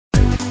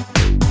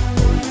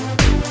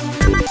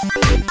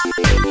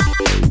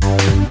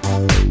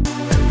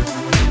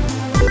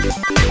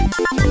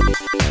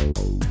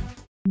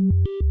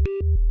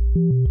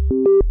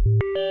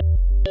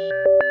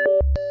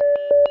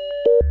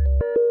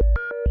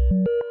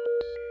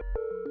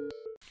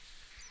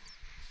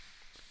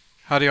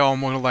Howdy all,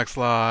 Monolex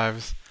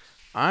Lives.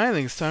 I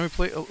think it's time we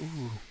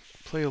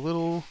play a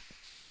little,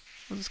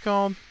 what's this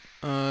called?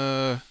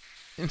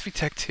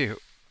 Infi-Tech 2.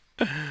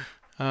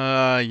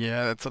 Yeah,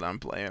 that's what I'm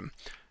playing.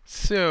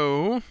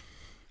 So,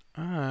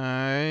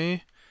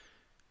 I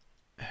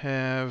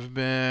have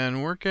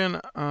been working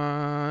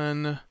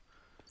on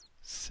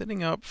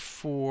setting up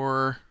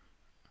for,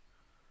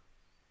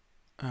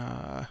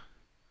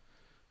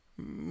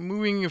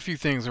 moving a few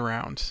things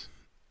around.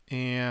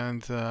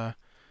 And,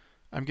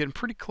 I'm getting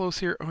pretty close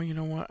here. Oh, you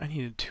know what? I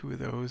needed 2 of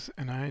those,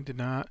 and I did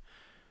not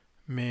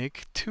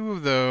make 2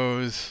 of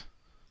those.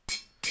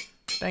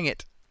 Dang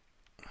it.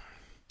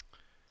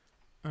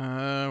 What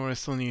do I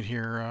still need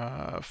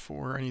here?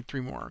 4. I need 3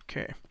 more.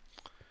 Okay.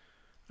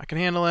 I can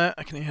handle that.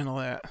 I can handle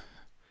that.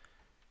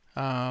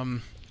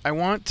 I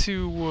want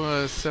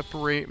to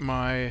separate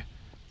my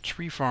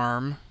tree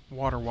farm,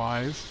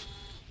 water-wise,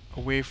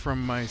 away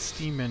from my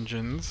steam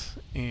engines,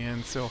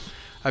 and so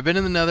I've been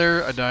in the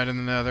Nether. I died in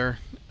the Nether.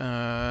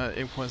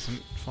 It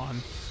wasn't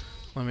fun,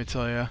 let me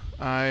tell you.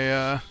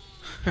 Oh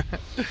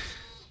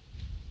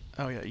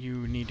yeah,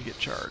 you need to get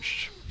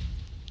charged.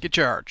 Get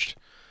charged.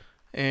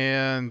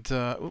 And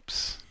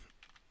oops,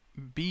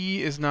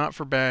 B is not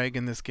for bag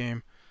in this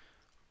game.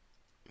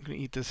 I'm gonna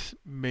eat this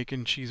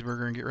bacon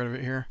cheeseburger and get rid of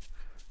it here.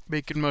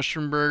 Bacon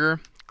mushroom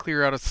burger.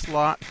 Clear out a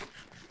slot.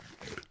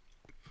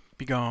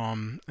 Be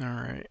gone. All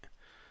right.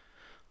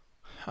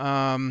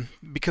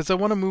 Because I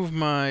want to move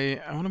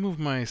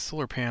my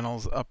solar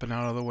panels up and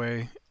out of the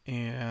way,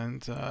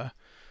 and so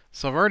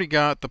I've already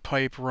got the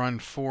pipe run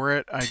for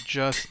it. I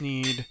just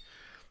need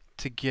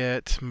to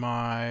get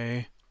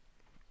my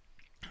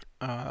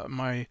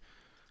my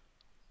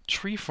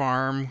tree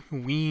farm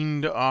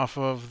weaned off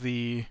of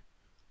the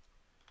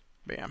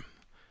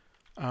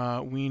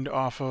weaned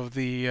off of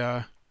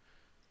the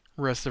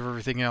rest of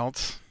everything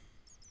else.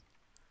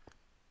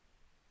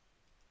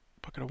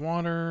 Bucket of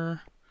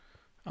water.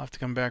 I'll have to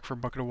come back for a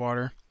bucket of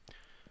water.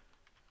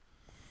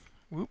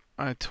 Whoop,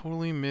 I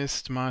totally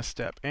missed my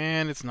step.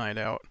 And it's night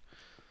out.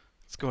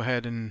 Let's go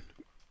ahead and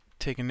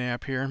take a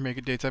nap here, make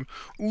it daytime.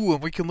 Ooh,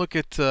 we can look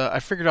at, I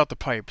figured out the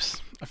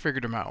pipes. I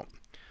figured them out.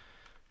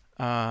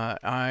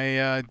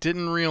 I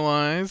didn't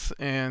realize,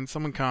 and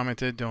someone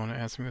commented, don't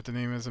ask me what the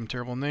name is, I'm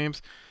terrible at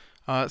names.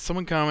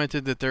 Someone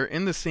commented that they're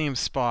in the same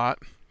spot.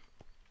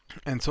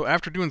 And so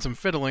after doing some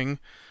fiddling,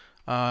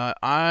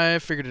 I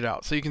figured it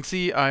out. So you can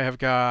see I've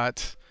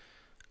got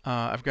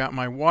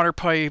my water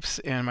pipes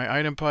and my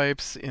item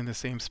pipes in the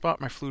same spot,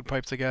 my fluid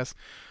pipes, I guess,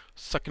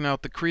 sucking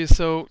out the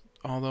creosote,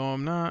 although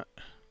I'm not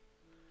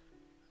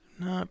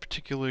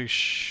particularly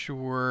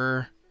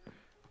sure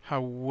how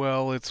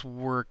well it's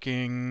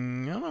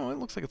working. I don't know, it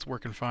looks like it's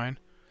working fine.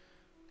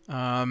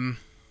 And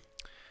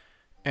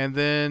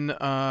then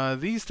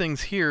these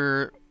things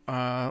here,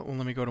 well,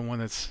 let me go to one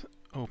that's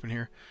open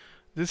here.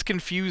 This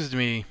confused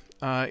me,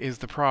 is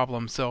the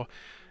problem. So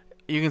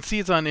you can see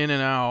it's on in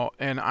and out,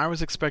 and I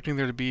was expecting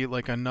there to be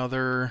like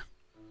another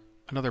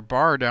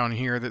bar down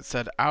here that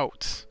said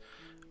out.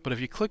 But if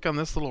you click on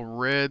this little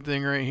red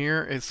thing right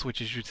here, it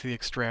switches you to the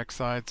extract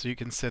side, so you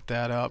can set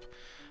that up.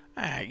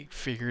 I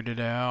figured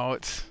it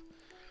out.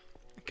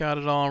 Got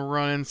it all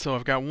running. So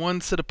I've got one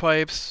set of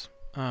pipes,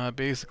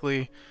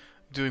 basically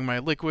doing my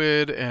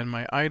liquid and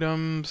my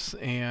items,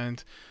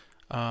 and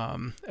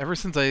ever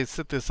since I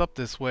set this up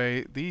this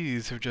way,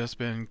 these have just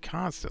been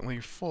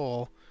constantly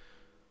full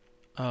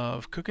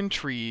of cooking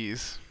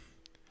trees.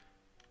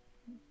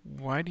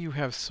 Why do you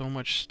have so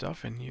much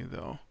stuff in you,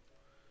 though?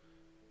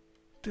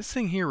 This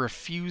thing here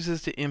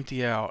refuses to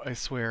empty out, I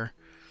swear.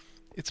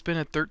 It's been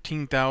at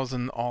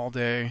 13,000 all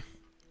day.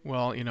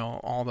 Well, you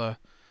know, all the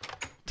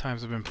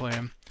times I've been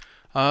playing.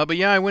 But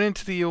yeah, I went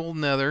into the old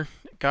Nether,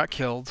 got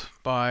killed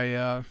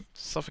by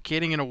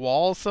suffocating in a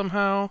wall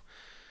somehow.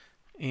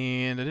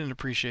 And I didn't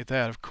appreciate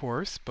that, of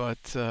course,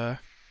 but,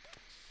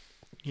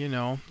 you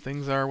know,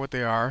 things are what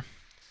they are.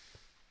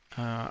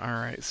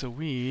 Alright, so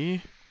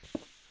we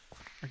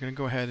are going to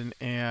go ahead and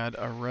add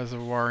a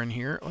reservoir in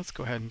here. Let's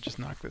go ahead and just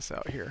knock this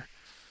out here.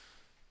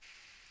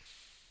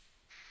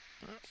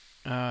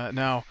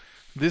 Now,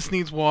 this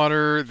needs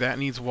water, that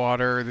needs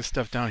water, this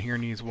stuff down here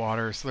needs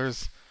water, so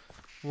there's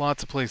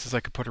lots of places I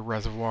could put a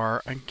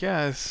reservoir. I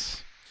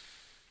guess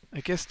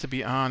to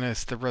be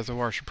honest, the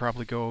reservoir should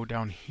probably go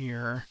down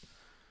here.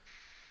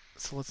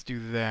 So let's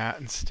do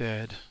that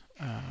instead.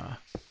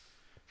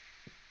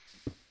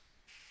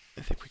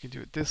 I think we can do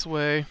it this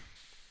way.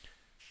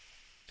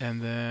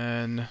 And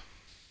then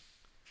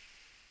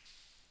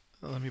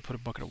let me put a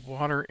bucket of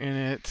water in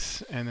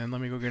it. And then let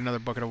me go get another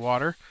bucket of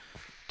water.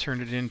 Turn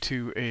it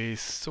into a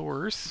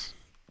source.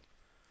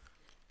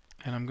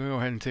 And I'm going to go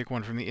ahead and take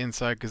one from the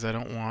inside because I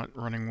don't want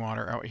running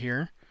water out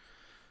here.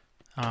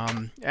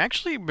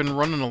 Actually, been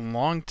running a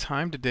long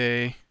time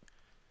today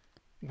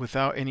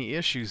without any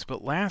issues,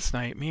 but last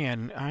night,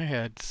 man, I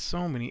had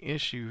so many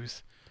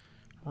issues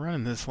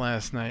running this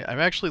last night. I've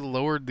actually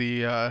lowered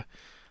the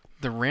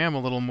RAM a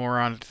little more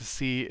on it to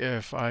see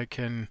if I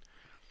can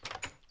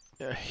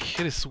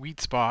hit a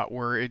sweet spot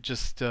where it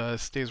just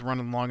stays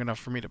running long enough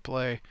for me to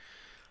play.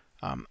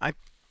 I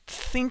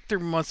think there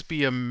must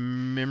be a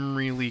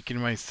memory leak in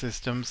my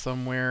system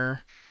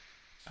somewhere.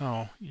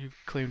 Oh, you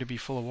claim to be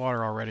full of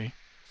water already.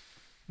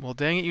 Well,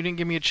 dang it, you didn't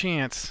give me a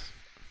chance.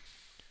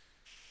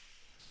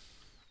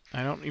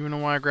 I don't even know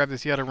why I grabbed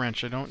this Yeta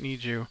wrench. I don't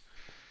need you.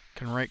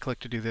 Can right-click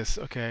to do this.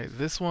 Okay,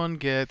 this one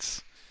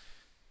gets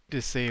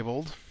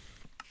disabled.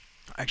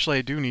 Actually,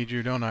 I do need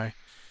you, don't I?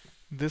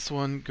 This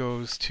one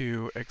goes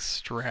to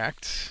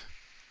extract.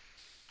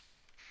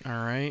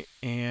 Alright,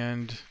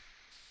 and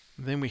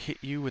then we hit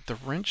you with the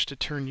wrench to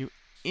turn you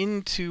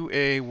into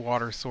a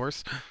water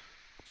source.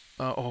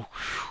 Oh,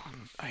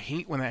 I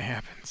hate when that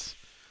happens.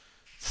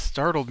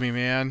 Startled me,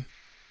 man.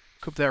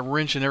 Clip that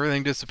wrench and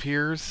everything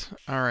disappears.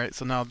 Alright,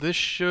 so now this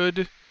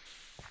should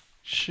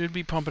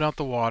be pumping out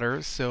the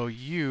water. So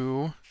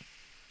you...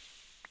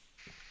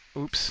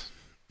 Oops.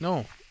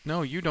 No,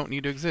 you don't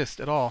need to exist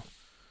at all.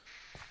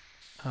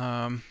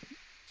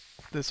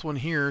 This one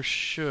here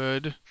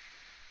should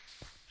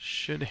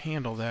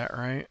handle that,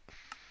 right?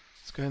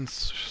 Let's go ahead and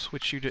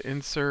switch you to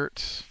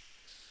insert.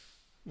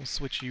 We'll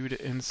switch you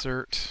to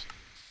insert.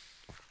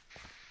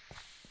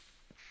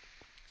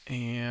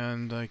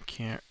 And I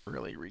can't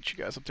really reach you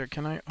guys up there,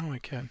 can I? Oh, I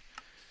can.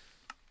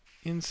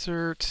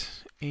 Insert,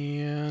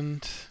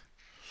 and...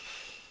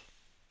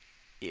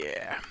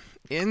 yeah.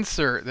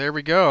 Insert, there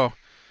we go.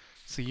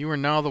 So you are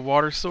now the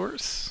water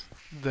source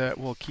that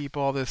will keep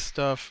all this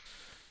stuff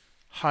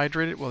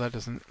hydrated. Well, that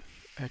doesn't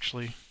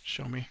actually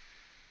show me.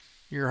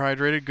 You're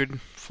hydrated, good,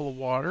 full of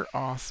water,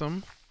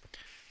 awesome.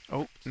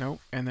 Oh, no,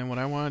 and then what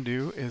I want to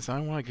do is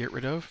I want to get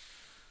rid of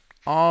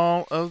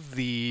all of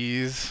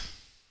these.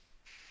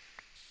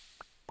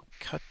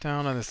 Cut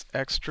down on this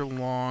extra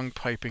long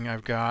piping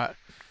I've got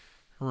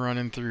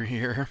running through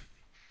here.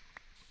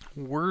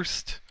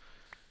 Worst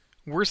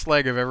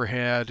lag I've ever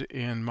had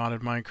in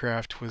modded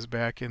Minecraft was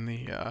back in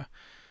the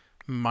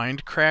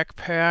Mindcrack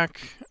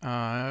pack,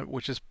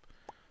 which has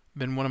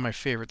been one of my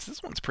favorites.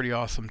 This one's pretty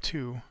awesome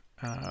too.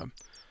 I'm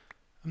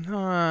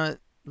not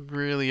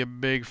really a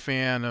big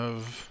fan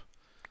of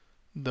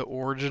the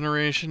ore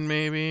generation,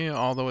 maybe,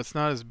 although it's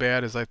not as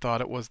bad as I thought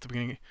it was at the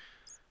beginning.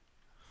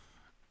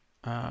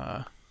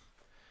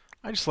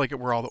 I just like it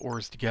where all the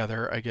ores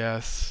together, I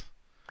guess.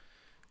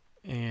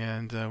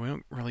 And we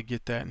don't really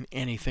get that in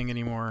anything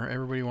anymore.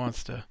 Everybody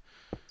wants to...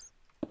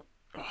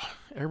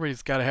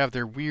 everybody's got to have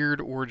their weird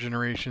ore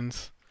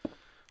generations.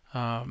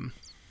 Although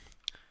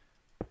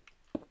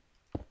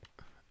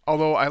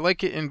I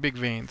like it in big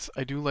veins.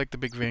 I do like the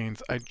big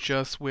veins. I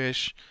just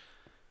wish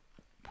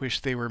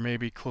they were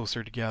maybe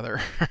closer together.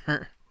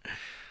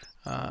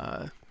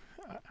 I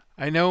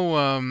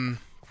know...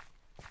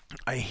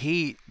 I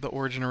hate the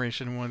ore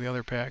generation in one of the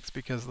other packs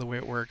because of the way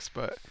it works,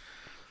 but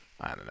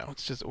I don't know.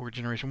 It's just ore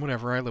generation.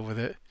 Whatever. I live with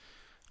it.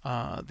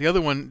 The other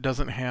one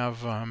doesn't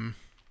have... well,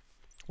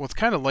 it's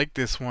kind of like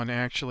this one,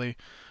 actually.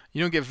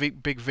 You don't get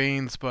big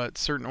veins, but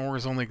certain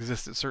ores only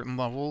exist at certain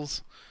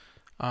levels.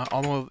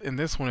 Although in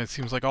this one, it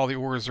seems like all the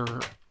ores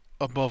are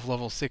above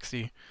level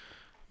 60.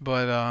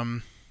 But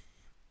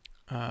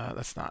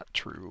that's not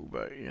true,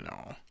 but, you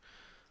know.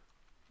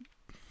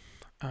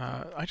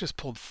 I just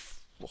pulled...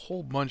 a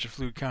whole bunch of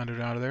fluid conduit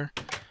out of there.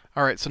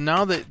 Alright, so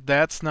now that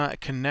that's not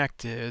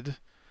connected,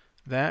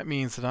 that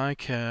means that I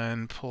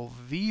can pull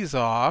these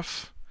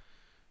off,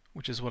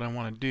 which is what I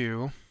want to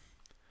do.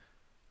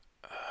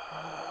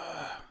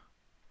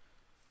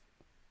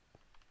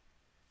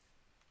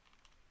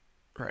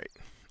 Right.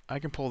 I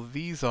can pull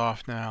these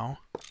off now.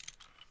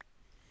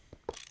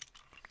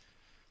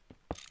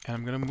 And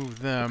I'm going to move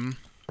them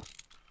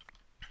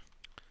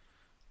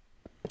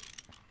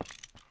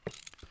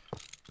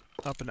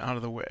up and out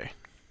of the way.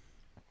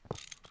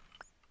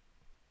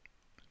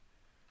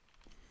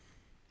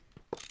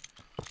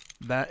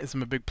 That is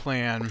my big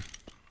plan.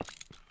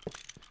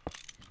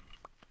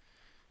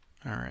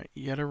 Alright,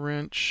 Yeta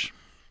wrench.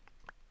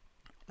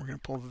 We're going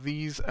to pull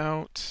these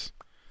out.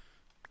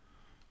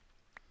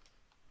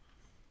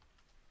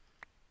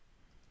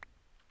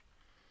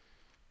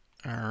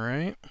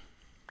 Alright.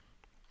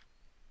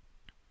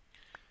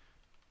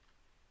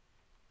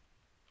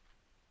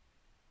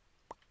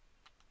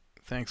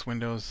 Thanks,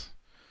 Windows.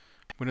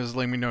 Windows is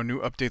letting me know new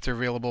updates are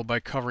available by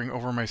covering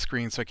over my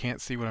screen so I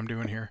can't see what I'm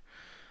doing here.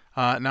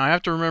 Now I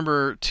have to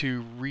remember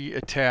to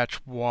reattach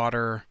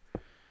water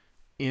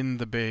in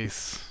the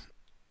base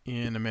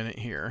in a minute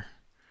here,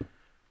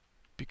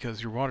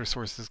 because your water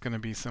source is going to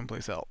be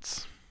someplace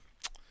else.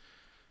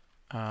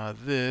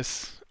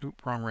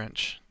 Wrong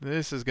wrench.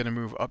 This is going to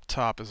move up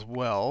top as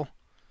well.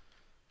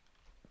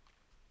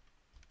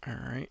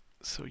 Alright,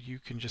 so you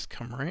can just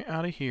come right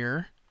out of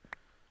here.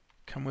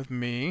 Come with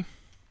me.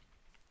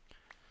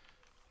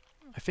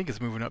 I think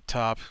it's moving up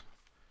top.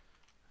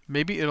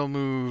 Maybe it'll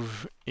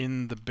move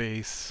in the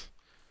base.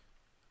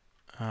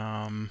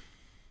 Because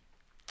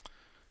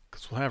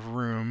we'll have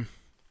room.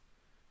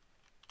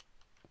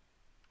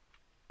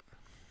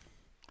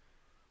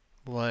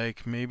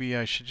 Like, maybe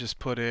I should just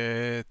put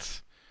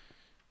it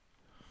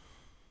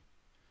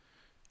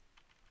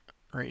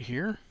right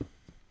here.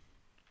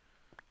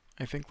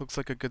 I think looks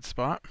like a good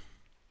spot.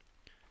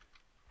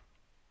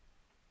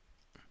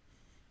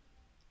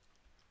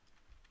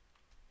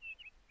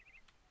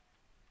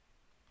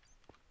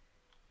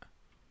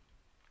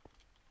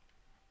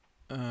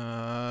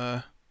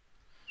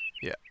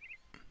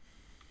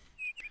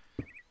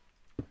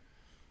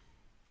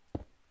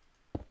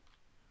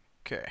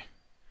 Okay.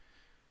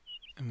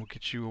 And we'll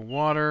get you a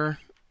water,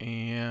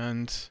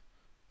 and...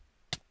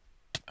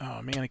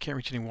 Oh man, I can't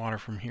reach any water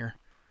from here.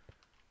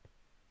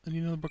 I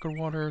need another bucket of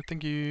water,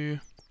 thank you.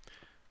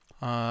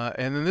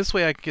 And then this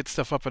way I can get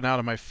stuff up and out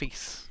of my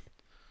face.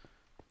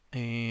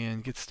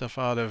 And get stuff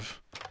out of...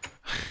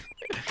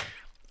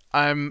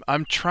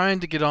 I'm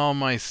trying to get all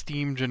my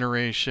steam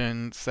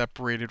generation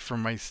separated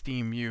from my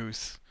steam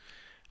use.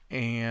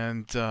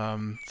 And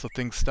so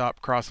things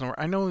stop crossing over.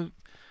 I know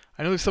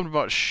there's something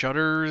about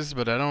shutters,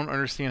 but I don't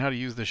understand how to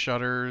use the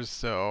shutters,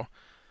 so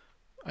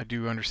I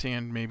do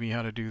understand maybe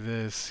how to do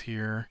this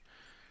here.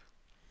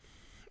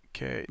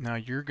 Okay, now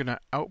you're gonna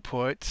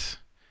output,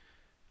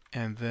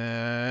 and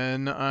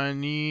then I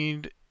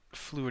need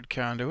fluid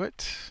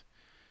conduit.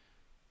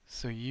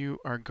 So you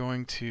are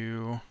going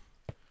to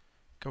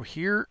go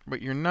here,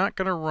 but you're not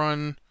gonna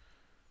run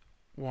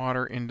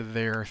water into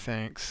there,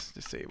 thanks.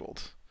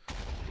 Disabled.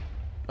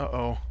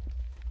 Uh-oh.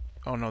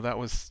 Oh no, that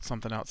was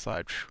something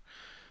outside.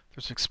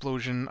 There's an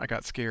explosion. I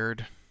got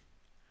scared.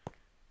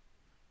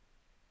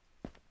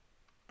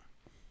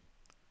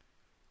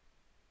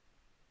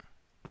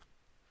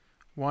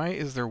 Why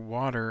is there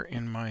water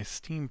in my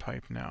steam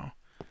pipe now?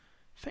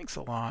 Thanks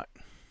a lot.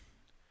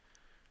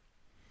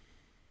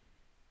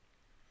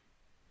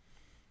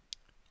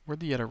 Where'd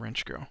the Yetta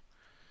wrench go?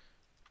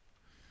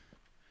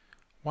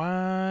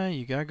 Why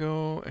you gotta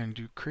go and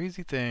do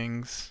crazy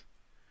things?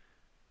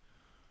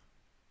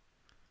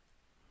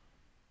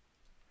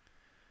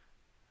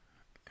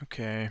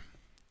 Okay.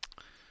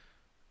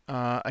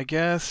 I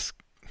guess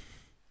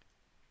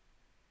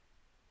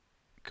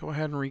go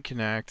ahead and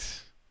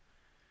reconnect.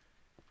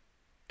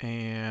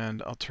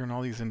 And I'll turn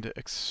all these into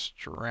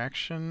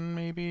extraction,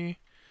 maybe?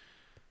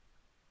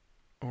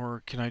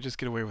 Or can I just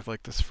get away with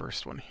like this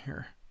first one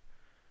here?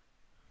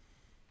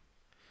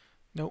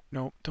 Nope,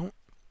 nope, don't.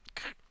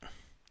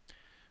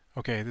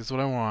 Okay, this is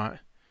what I want.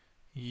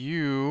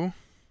 You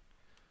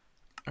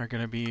are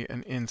going to be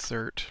an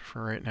insert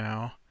for right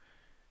now.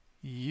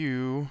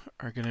 You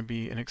are going to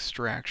be an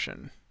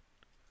extraction.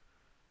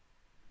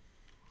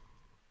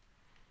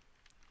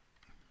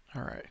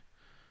 Alright.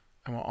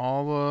 I want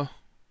all the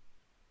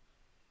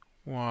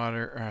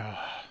water.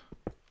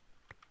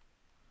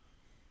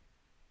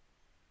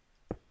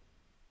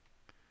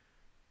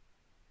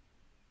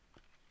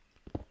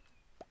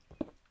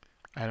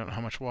 I don't know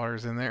how much water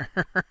is in there.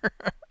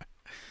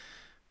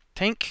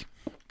 Tank!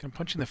 Gonna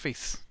punch you in the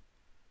face.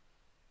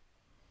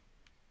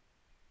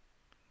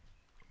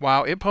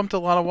 Wow, it pumped a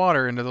lot of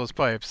water into those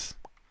pipes.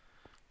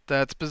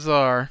 That's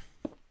bizarre.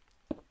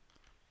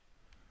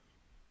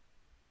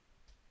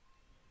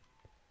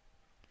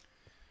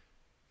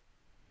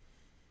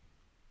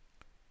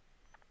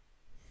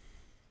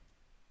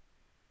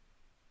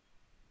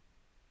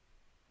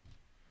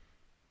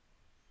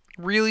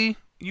 Really?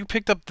 You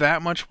picked up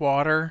that much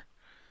water?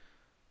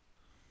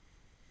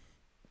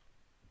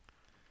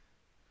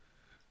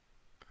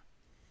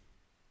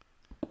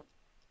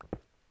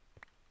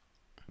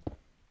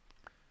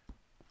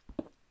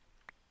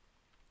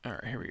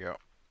 Alright, here we go.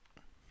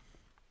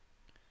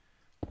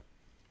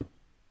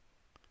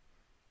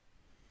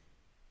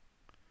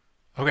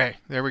 Okay,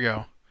 there we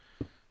go.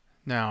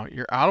 Now,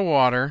 you're out of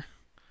water.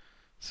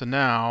 So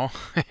now,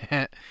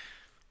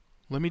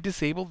 let me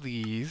disable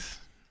these.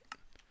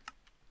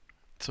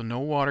 So no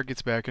water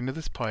gets back into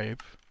this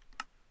pipe.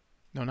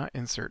 No, not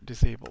insert,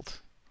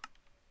 disabled.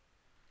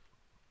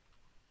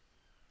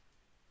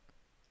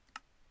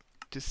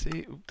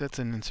 That's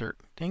an insert.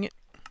 Dang it.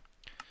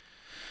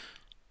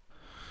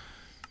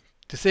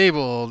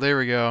 Disabled, there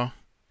we go.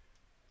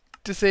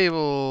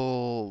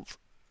 Disabled.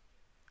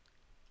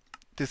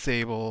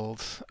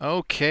 Disabled.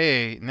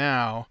 Okay,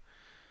 now,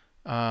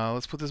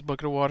 let's put this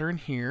bucket of water in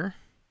here.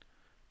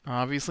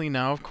 Obviously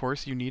now, of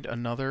course, you need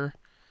another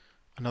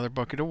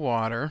bucket of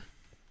water.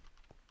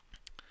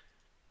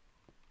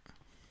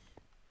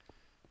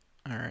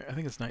 Alright, I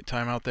think it's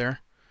nighttime out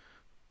there.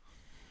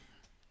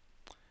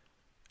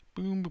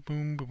 Boom, boom,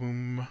 boom,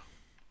 boom.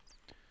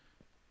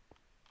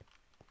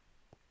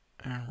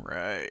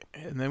 Alright,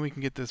 and then we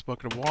can get this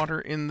bucket of water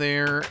in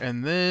there,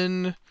 and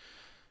then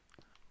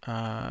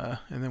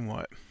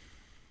what?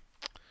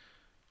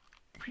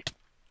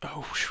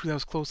 Oh, shoot, that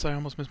was close. I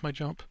almost missed my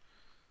jump.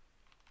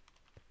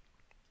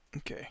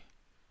 Okay.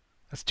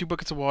 That's 2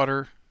 buckets of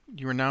water.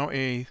 You are now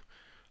a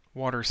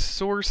water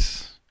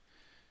source.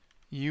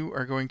 You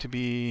are going to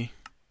be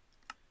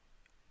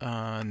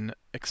an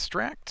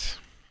extract.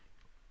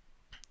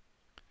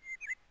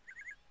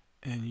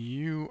 And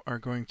you are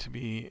going to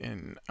be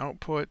an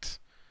output,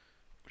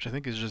 which I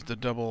think is just a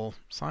double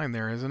sign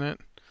there, isn't it?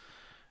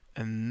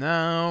 And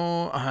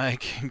now I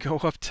can go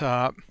up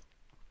top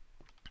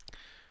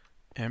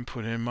and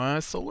put in my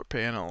solar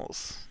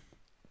panels.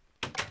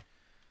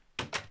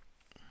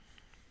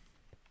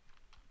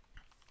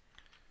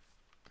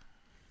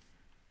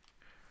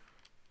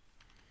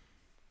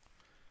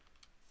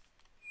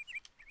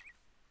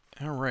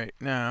 All right,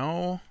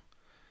 now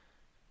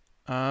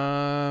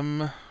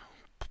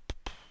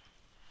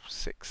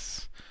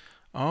 6.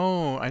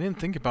 Oh, I didn't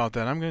think about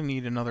that. I'm gonna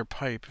need another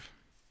pipe.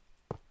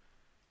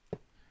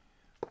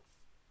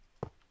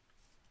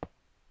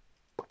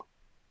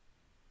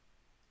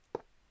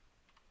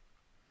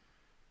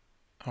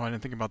 Oh, I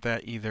didn't think about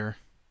that either.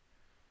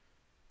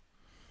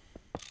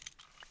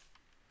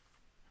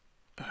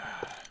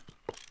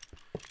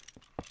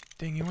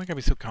 Dang you, why gotta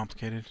be so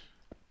complicated?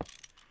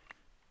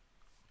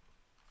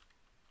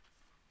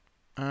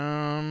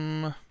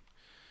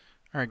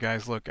 Alright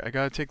guys, look, I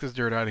gotta take this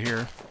dirt out of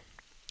here.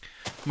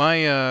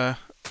 My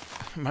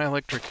my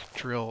electric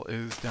drill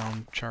is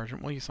down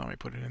charging. Well, you saw me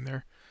put it in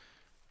there.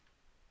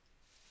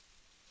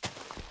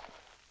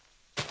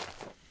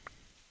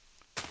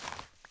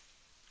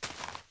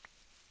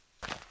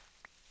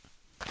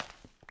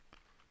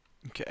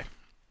 Okay.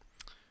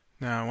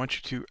 Now I want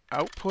you to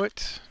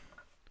output.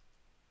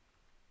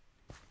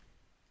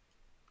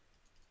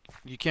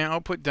 You can't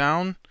output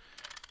down?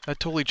 That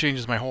totally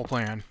changes my whole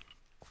plan.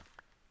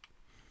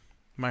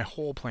 My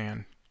whole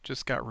plan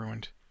just got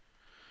ruined.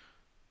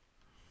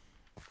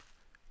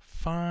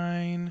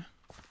 Fine.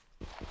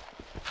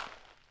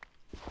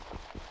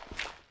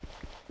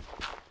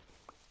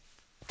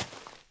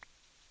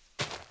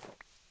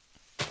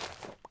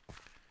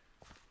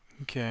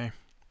 Okay.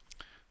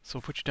 So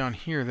we'll put you down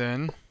here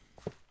then.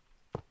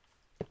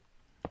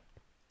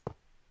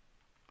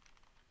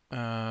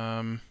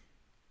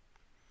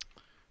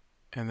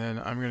 And then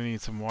I'm going to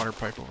need some water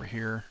pipe over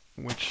here,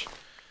 which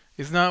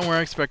is not where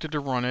I expected to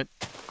run it.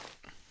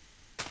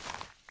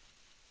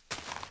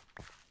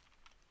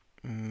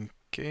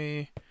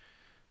 Okay.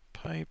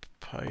 Pipe,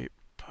 pipe,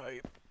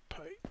 pipe,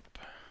 pipe.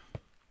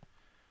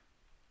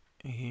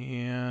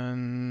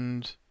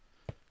 And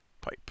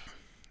pipe.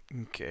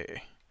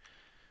 Okay.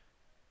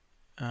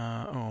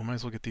 Oh, might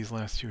as well get these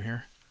last two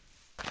here.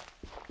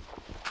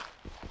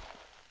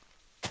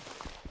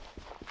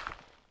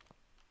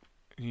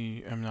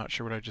 I'm not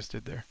sure what I just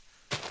did there.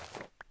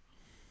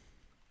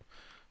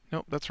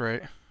 Nope, that's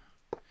right.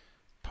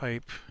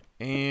 Pipe,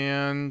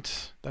 and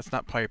that's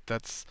not pipe.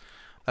 That's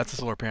a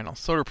solar panel.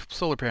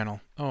 Solar panel.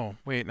 Oh,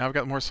 wait, now I've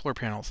got more solar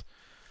panels.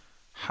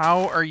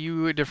 How are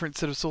you a different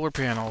set of solar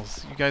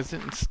panels? You guys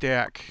didn't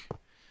stack.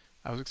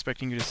 I was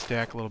expecting you to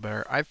stack a little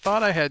better. I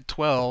thought I had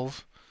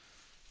 12.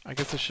 I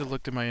guess I should have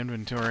looked at my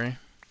inventory.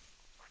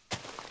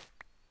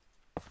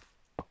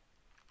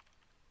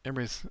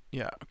 Everybody's...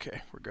 Yeah,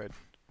 okay, we're good.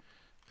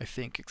 I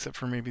think, except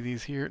for maybe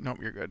these here. Nope,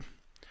 you're good.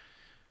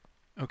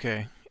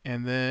 Okay,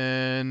 and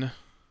then...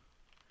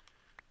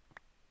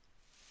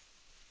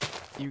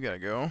 You gotta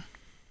go.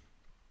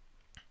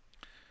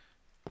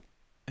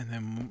 And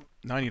then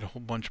now I need a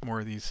whole bunch more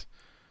of these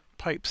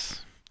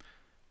pipes.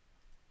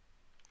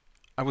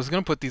 I was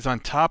gonna put these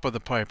on top of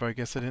the pipe. I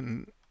guess I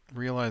didn't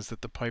realize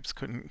that the pipes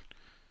couldn't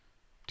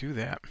do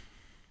that.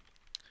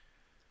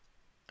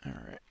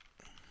 Alright.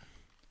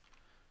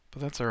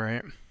 But that's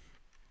alright.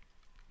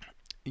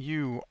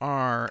 You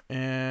are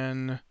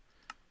an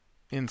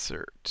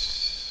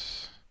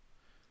insert.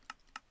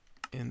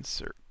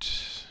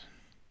 Insert.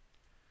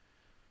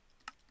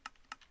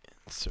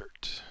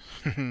 Insert.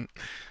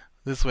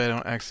 This way I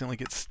don't accidentally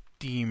get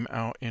steam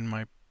out in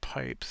my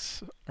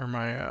pipes. Or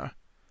my,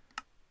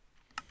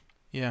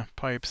 yeah,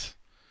 pipes.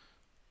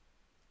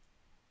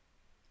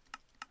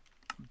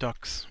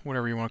 Ducts,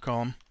 whatever you want to call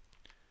them.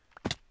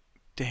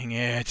 Dang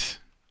it.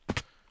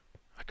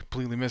 I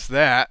completely missed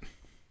that.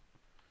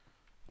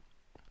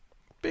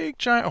 Big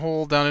giant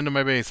hole down into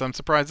my base. I'm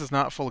surprised it's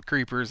not full of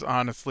creepers,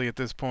 honestly, at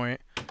this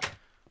point.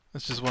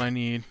 That's just what I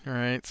need.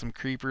 Alright, some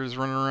creepers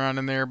running around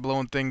in there,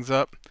 blowing things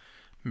up.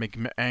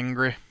 Making me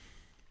angry.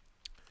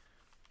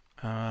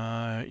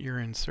 Your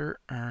insert,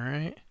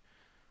 alright.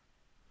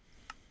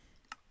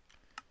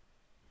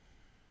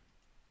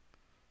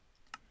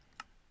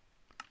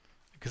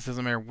 I guess it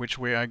doesn't matter which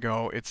way I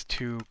go, it's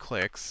 2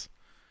 clicks.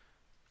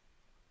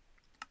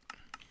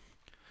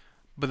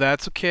 But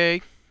that's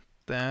okay.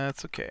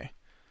 That's okay.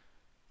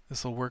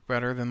 This will work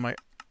better than my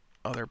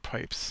other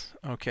pipes.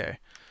 Okay.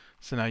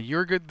 So now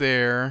you're good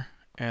there,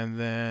 and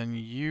then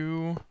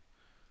you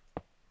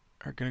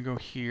are going to go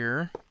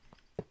here.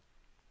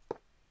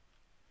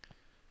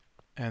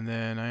 And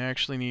then I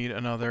actually need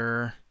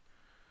another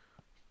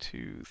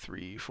 2,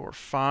 3, 4,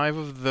 5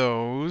 of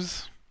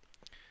those.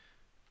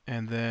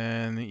 And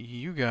then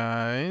you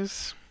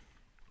guys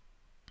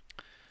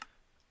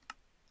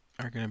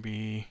are going to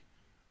be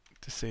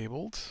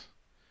disabled.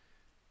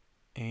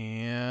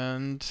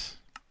 And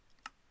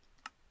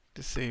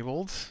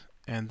disabled.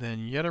 And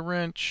then yet a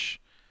wrench.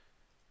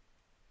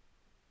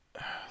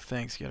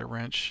 Thanks, yet a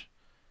wrench.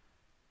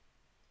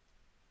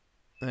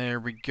 There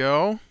we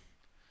go.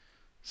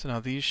 So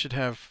now these should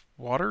have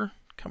water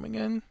coming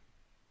in.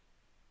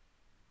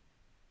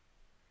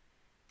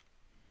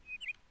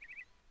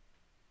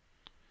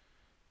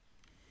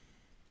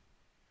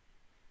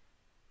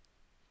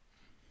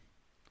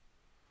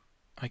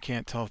 I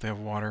can't tell if they have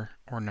water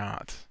or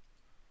not.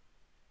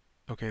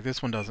 Okay,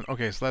 this one doesn't.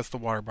 Okay, so that's the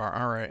water bar.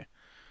 All right.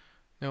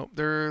 Nope,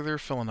 they're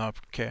filling up.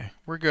 Okay,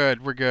 we're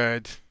good. We're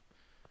good.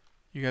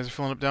 You guys are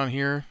filling up down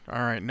here. All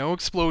right, no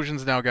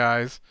explosions now,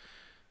 guys.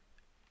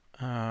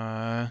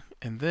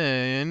 And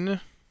then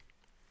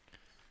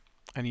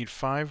I need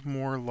 5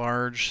 more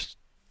large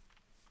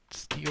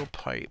steel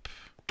pipe.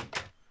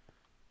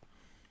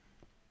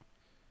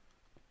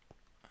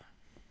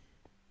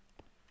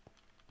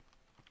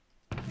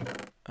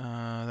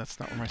 That's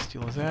not where my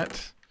steel is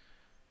at.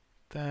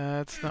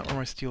 That's not where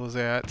my steel is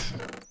at.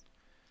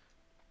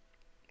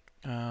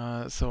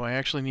 So I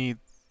actually need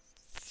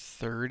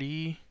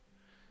 30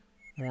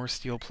 more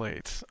steel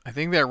plates. I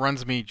think that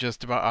runs me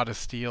just about out of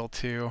steel,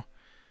 too.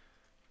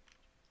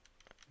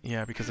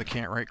 Yeah, because I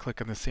can't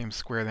right-click on the same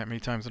square that many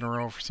times in a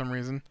row for some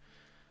reason.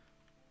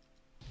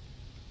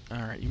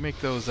 Alright, you make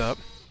those up.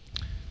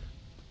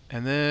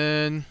 And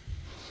then...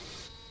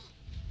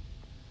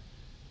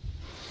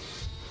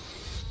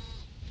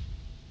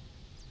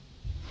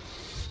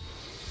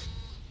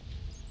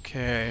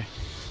 okay.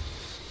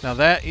 Now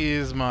that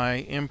is my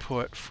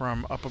input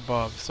from up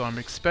above, so I'm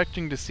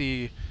expecting to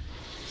see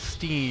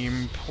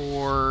steam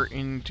pour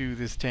into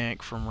this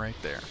tank from right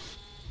there.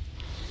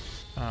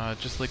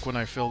 Just like when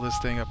I fill this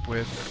thing up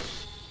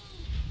with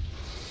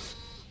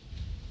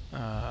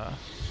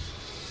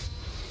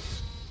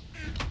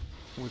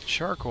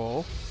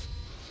charcoal,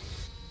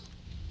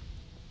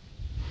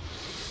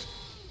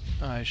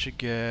 I should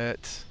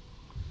get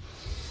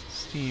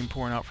steam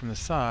pouring out from the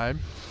side.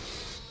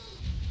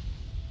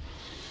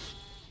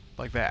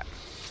 Like that.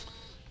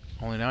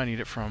 Only now I need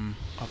it from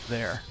up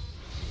there.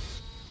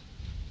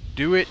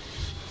 Do it!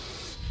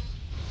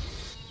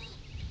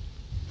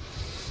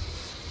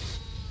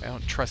 I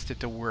don't trust it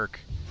to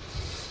work.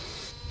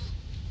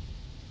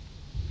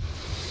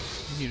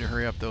 I need to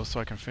hurry up though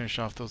so I can finish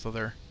off those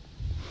other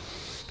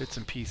bits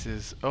and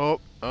pieces. Oh,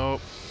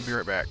 be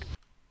right back.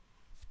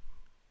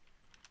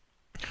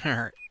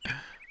 Alright.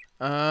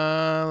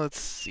 Let's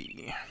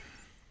see.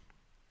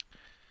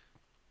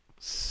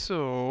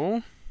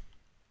 So...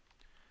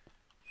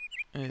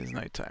 it is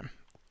nighttime.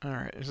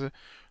 Alright, there's a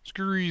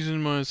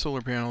reason my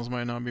solar panels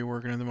might not be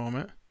working at the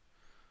moment.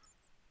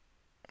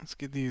 Let's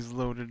get these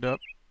loaded up.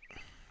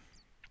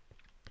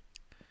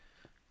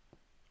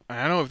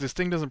 I know if this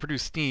thing doesn't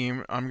produce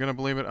steam, I'm gonna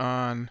blame it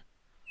on...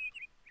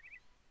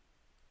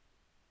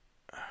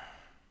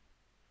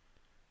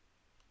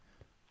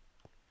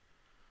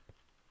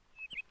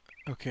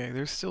 okay,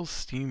 there's still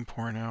steam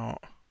pouring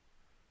out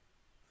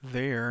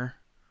there.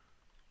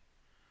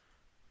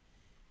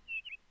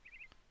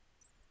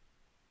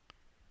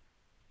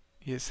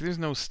 Yeah, see, there's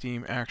no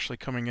steam actually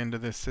coming into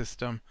this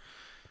system.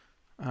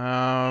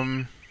 Alright.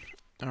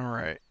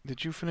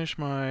 Did you finish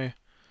my...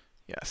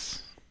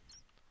 yes.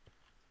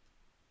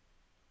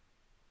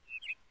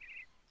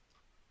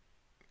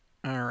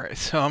 Alright,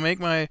 so I'll make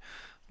my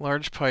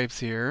large pipes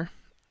here.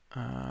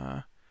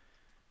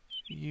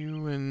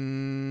 You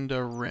and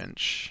a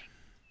wrench.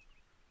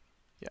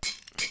 Yeah.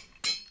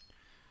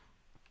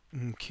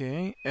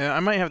 Okay. I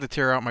might have to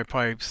tear out my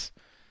pipes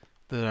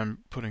that I'm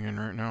putting in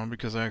right now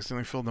because I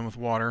accidentally filled them with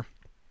water.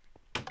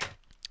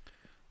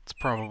 That's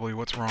probably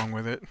what's wrong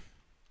with it.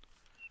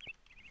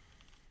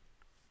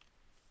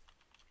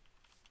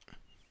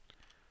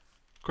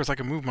 Of course, I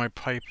can move my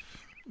pipe,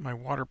 my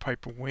water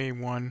pipe away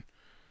one.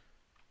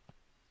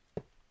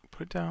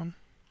 Put it down.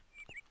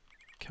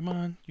 Come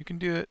on, you can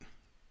do it.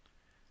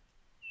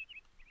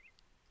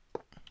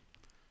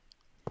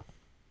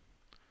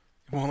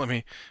 It won't let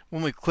me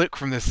click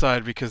from this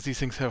side because these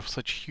things have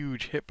such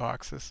huge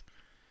hitboxes.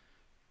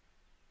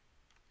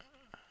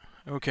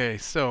 Okay,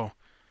 so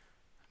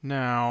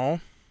now,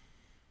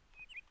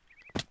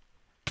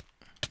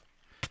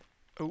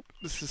 oh,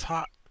 this is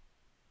hot.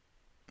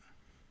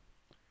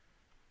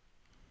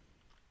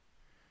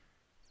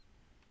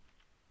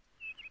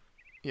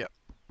 Yep.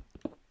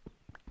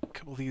 A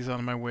couple of these out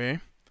of my way.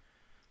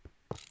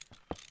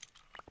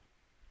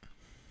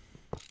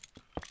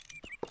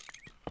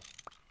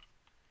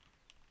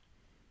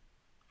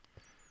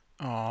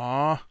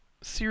 Aw,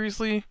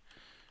 seriously?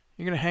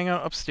 You're gonna hang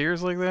out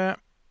upstairs like that?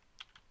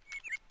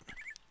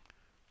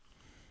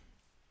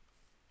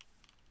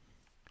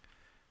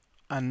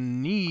 I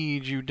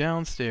need you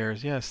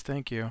downstairs. Yes,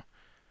 thank you.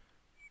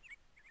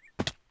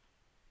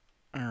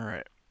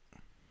 Alright.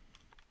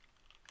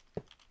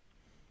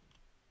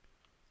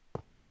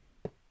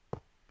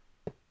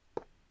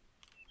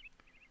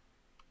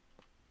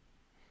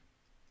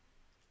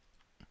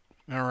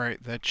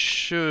 Alright, that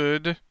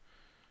should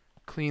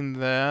clean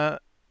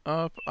that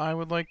up, I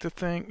would like to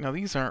think. Now,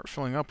 these aren't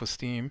filling up with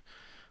steam,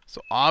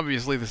 so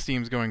obviously the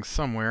steam's going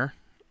somewhere,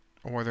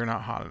 or they're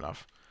not hot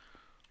enough.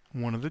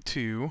 One of the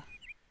two.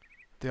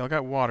 They all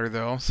got water,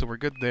 though, so we're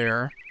good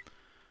there.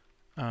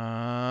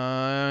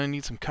 I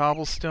need some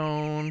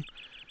cobblestone,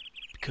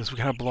 because we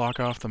gotta block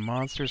off the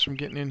monsters from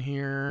getting in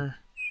here.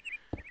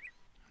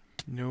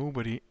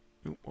 Nobody...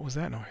 ooh, what was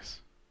that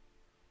noise?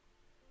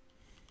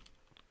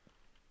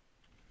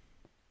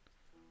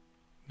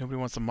 Nobody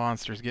wants the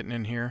monsters getting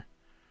in here.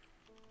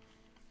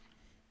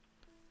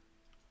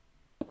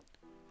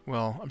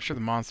 Well, I'm sure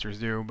the monsters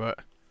do, but...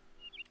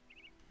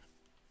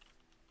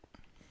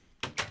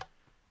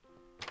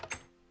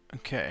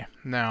 okay,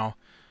 now,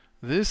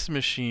 this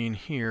machine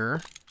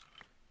here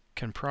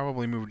can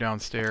probably move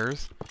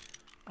downstairs.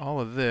 All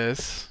of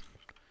this...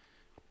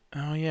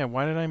 oh yeah,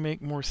 why did I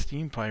make more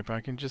steam pipe?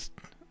 I can just...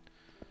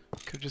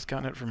 could have just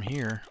gotten it from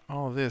here.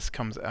 All of this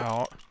comes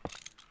out.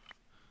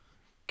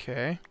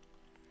 Okay.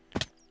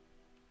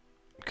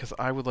 because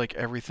I would like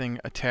everything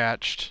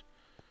attached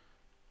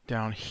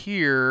down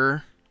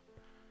here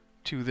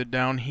to the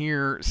down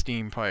here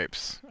steam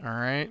pipes.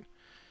 Alright?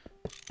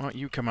 Why don't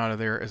you come out of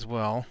there as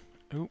well?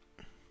 Oop.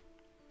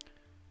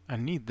 I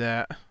need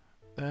that.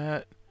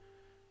 That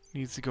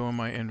needs to go in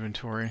my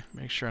inventory.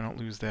 Make sure I don't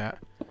lose that.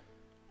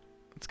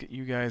 Let's get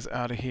you guys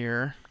out of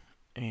here.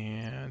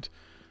 And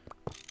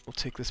we'll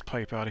take this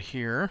pipe out of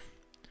here.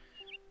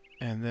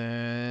 And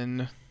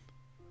then...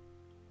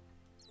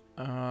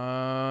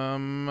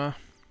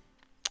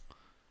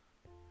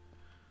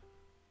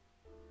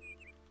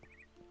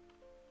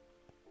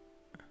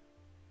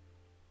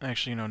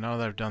 Actually, you know, now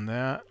that I've done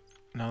that,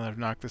 now that I've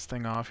knocked this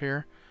thing off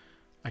here,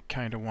 I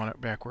kind of want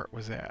it back where it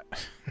was at.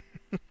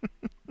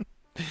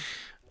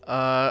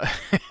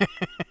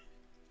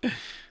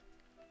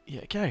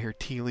 Yeah, get out of here,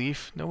 tea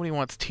leaf. Nobody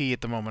wants tea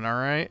at the moment,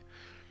 alright?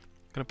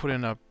 Gonna put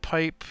in a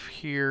pipe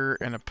here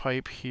and a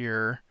pipe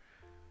here,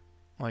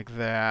 like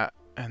that.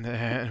 And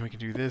then we can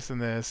do this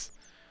and this.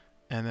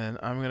 And then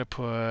I'm gonna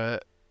put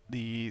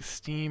the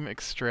steam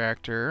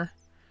extractor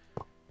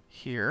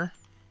here.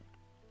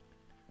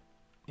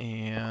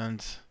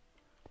 And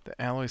the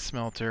alloy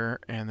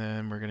smelter, and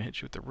then we're gonna hit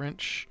you with the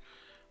wrench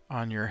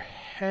on your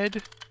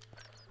head.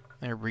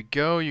 There we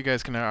go. You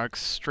guys can now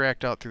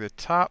extract out through the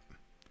top.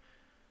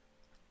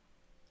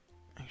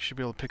 You should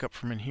be able to pick up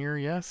from in here,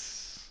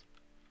 yes?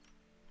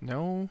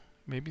 No?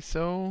 Maybe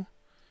so?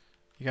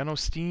 You got no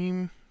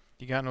steam?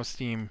 You got no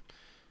steam.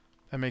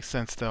 That makes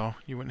sense though.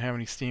 You wouldn't have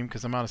any steam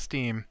because I'm out of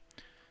steam.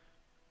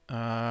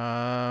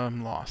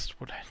 I'm lost.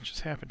 What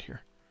just happened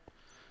here?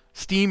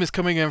 Steam is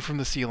coming in from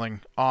the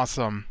ceiling.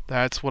 Awesome.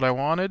 That's what I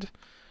wanted.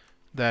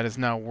 That is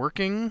now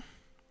working.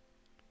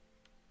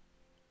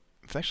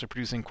 It's actually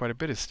producing quite a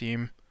bit of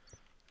steam.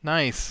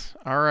 Nice.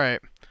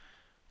 Alright.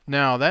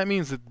 Now, that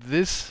means that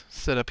this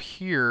setup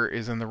here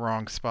is in the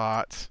wrong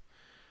spot.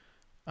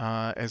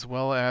 As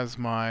well as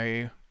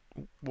my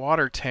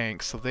water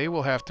tanks. So they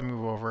will have to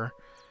move over.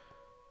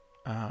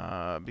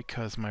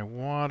 Because my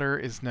water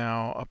is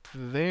now up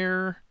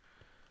there.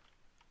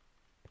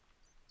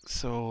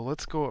 So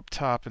let's go up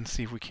top and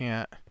see if we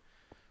can't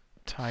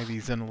tie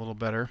these in a little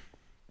better.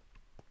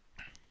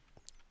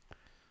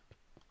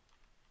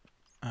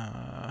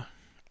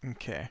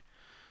 Okay.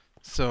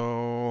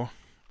 So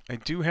I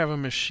do have a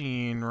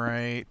machine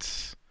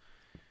right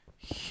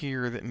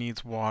here that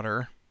needs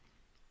water.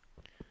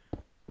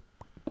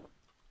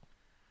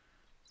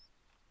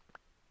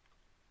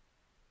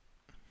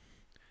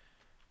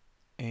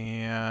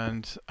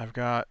 And I've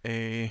got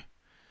a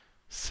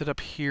setup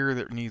here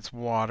that needs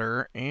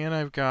water, and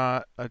I've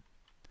got a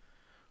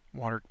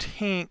water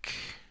tank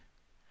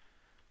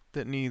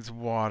that needs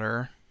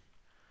water.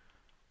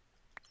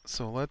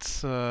 So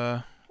let's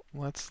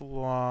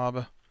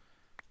lob.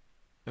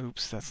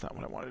 Oops, that's not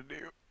what I wanted to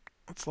do.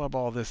 Let's lob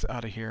all this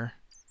out of here.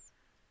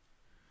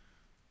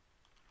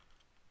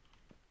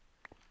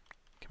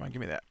 Come on,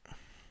 give me that.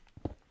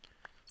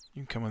 You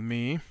can come with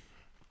me,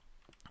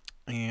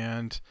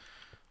 and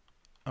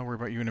I'll worry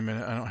about you in a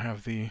minute. I don't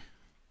have the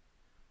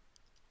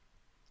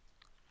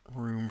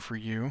room for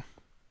you.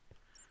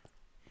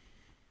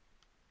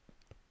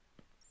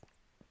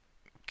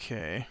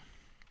 Okay.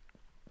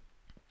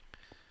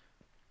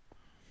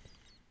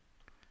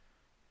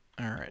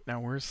 Alright,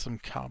 now where's some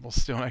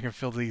cobblestone I can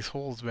fill these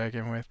holes back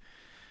in with?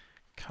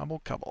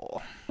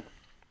 Cobble.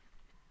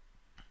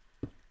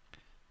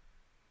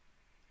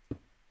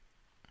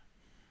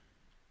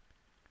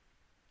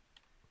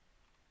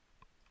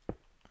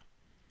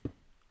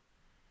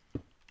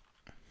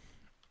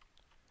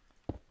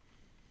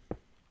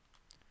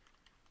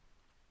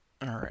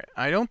 Alright,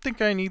 I don't think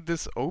I need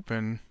this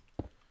open.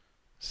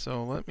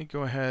 So let me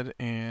go ahead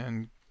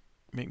and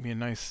make me a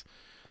nice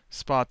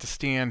spot to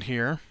stand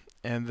here.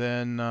 And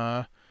then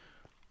what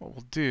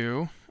we'll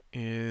do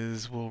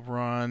is we'll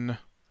run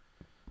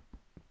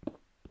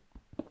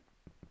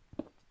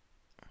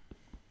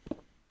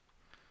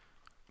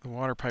the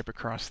water pipe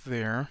across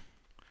there.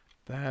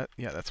 Yeah,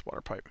 that's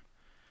water pipe.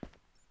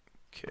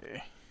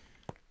 Okay.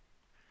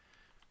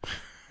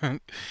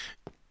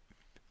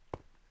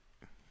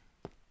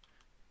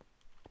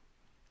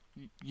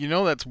 You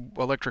know that's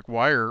electric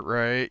wire,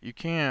 right? You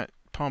can't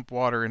pump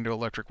water into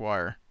electric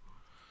wire.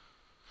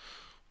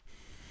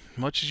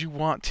 Much as you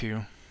want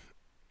to.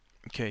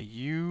 Okay,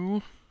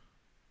 you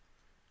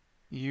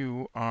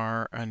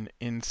are an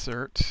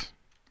insert.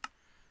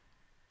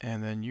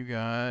 And then you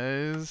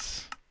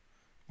guys...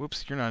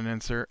 Whoops, you're not an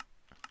insert.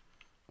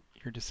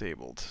 You're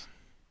disabled.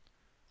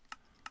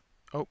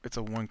 Oh, it's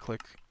a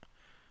one-click.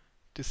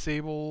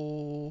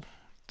 Disable.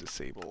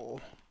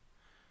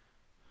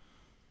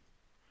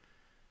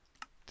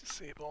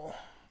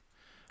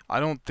 I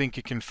don't think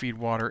it can feed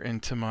water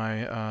into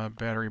my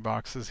battery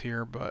boxes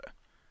here, but...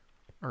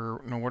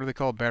 Or, no, what are they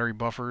called? Battery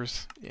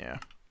buffers? Yeah.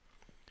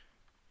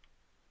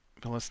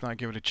 But let's not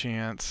give it a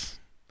chance.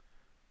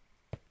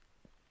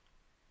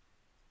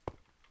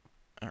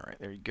 Alright,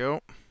 there you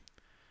go.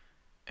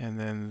 And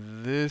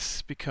then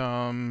this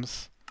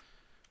becomes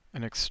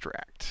an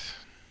extract.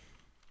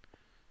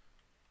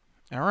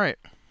 Alright.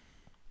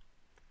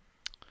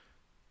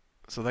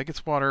 So that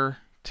gets water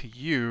to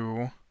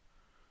you.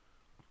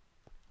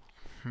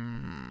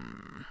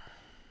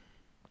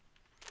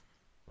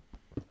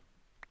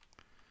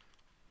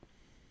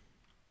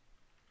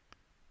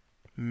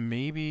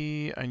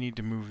 Maybe I need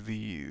to move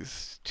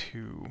these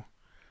two.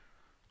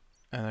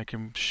 And I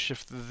can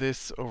shift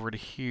this over to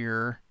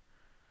here.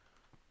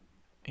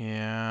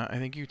 Yeah, I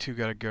think you two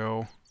gotta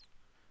go.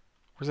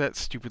 Where's that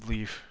stupid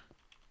leaf?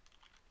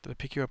 Did I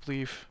pick you up,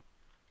 leaf?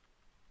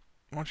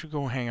 Why don't you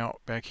go hang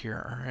out back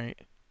here, alright?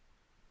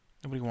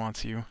 Nobody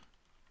wants you.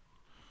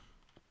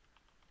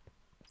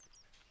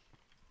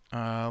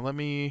 Let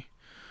me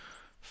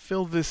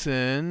fill this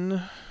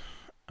in.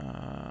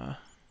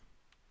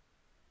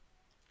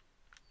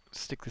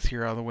 Stick this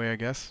here out of the way, I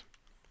guess.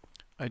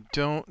 I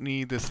don't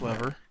need this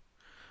lever.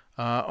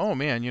 Oh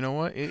man, you know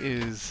what? It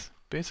is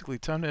basically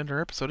time to end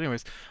our episode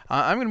anyways.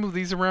 I'm going to move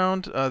these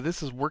around.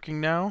 This is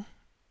working now,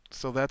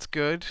 so that's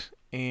good.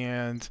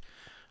 And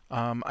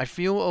I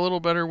feel a little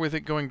better with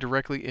it going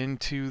directly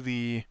into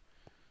the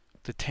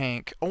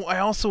tank. Oh, I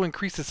also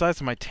increased the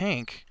size of my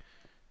tank.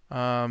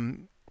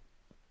 Like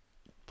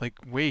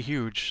way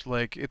huge.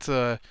 Like it's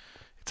a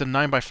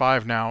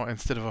 9x5 now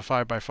instead of a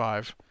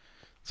 5x5.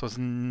 So it's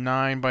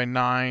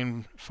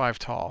 9x9, 5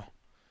 tall.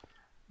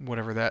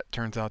 Whatever that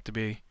turns out to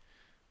be.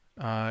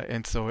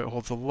 And so it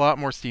holds a lot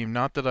more steam.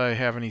 Not that I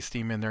have any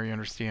steam in there, you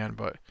understand,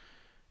 but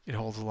it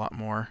holds a lot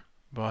more.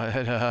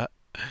 But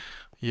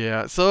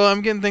yeah, so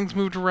I'm getting things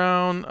moved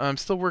around. I'm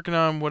still working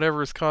on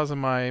whatever is causing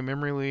my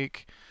memory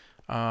leak.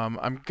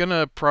 I'm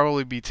gonna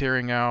probably be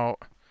tearing out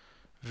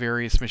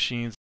various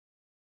machines.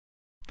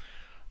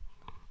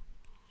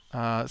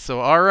 So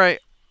alright,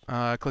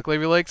 click,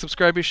 leave a like,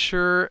 subscribe, be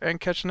sure, and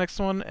catch the next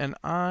one, and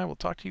I will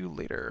talk to you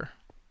later.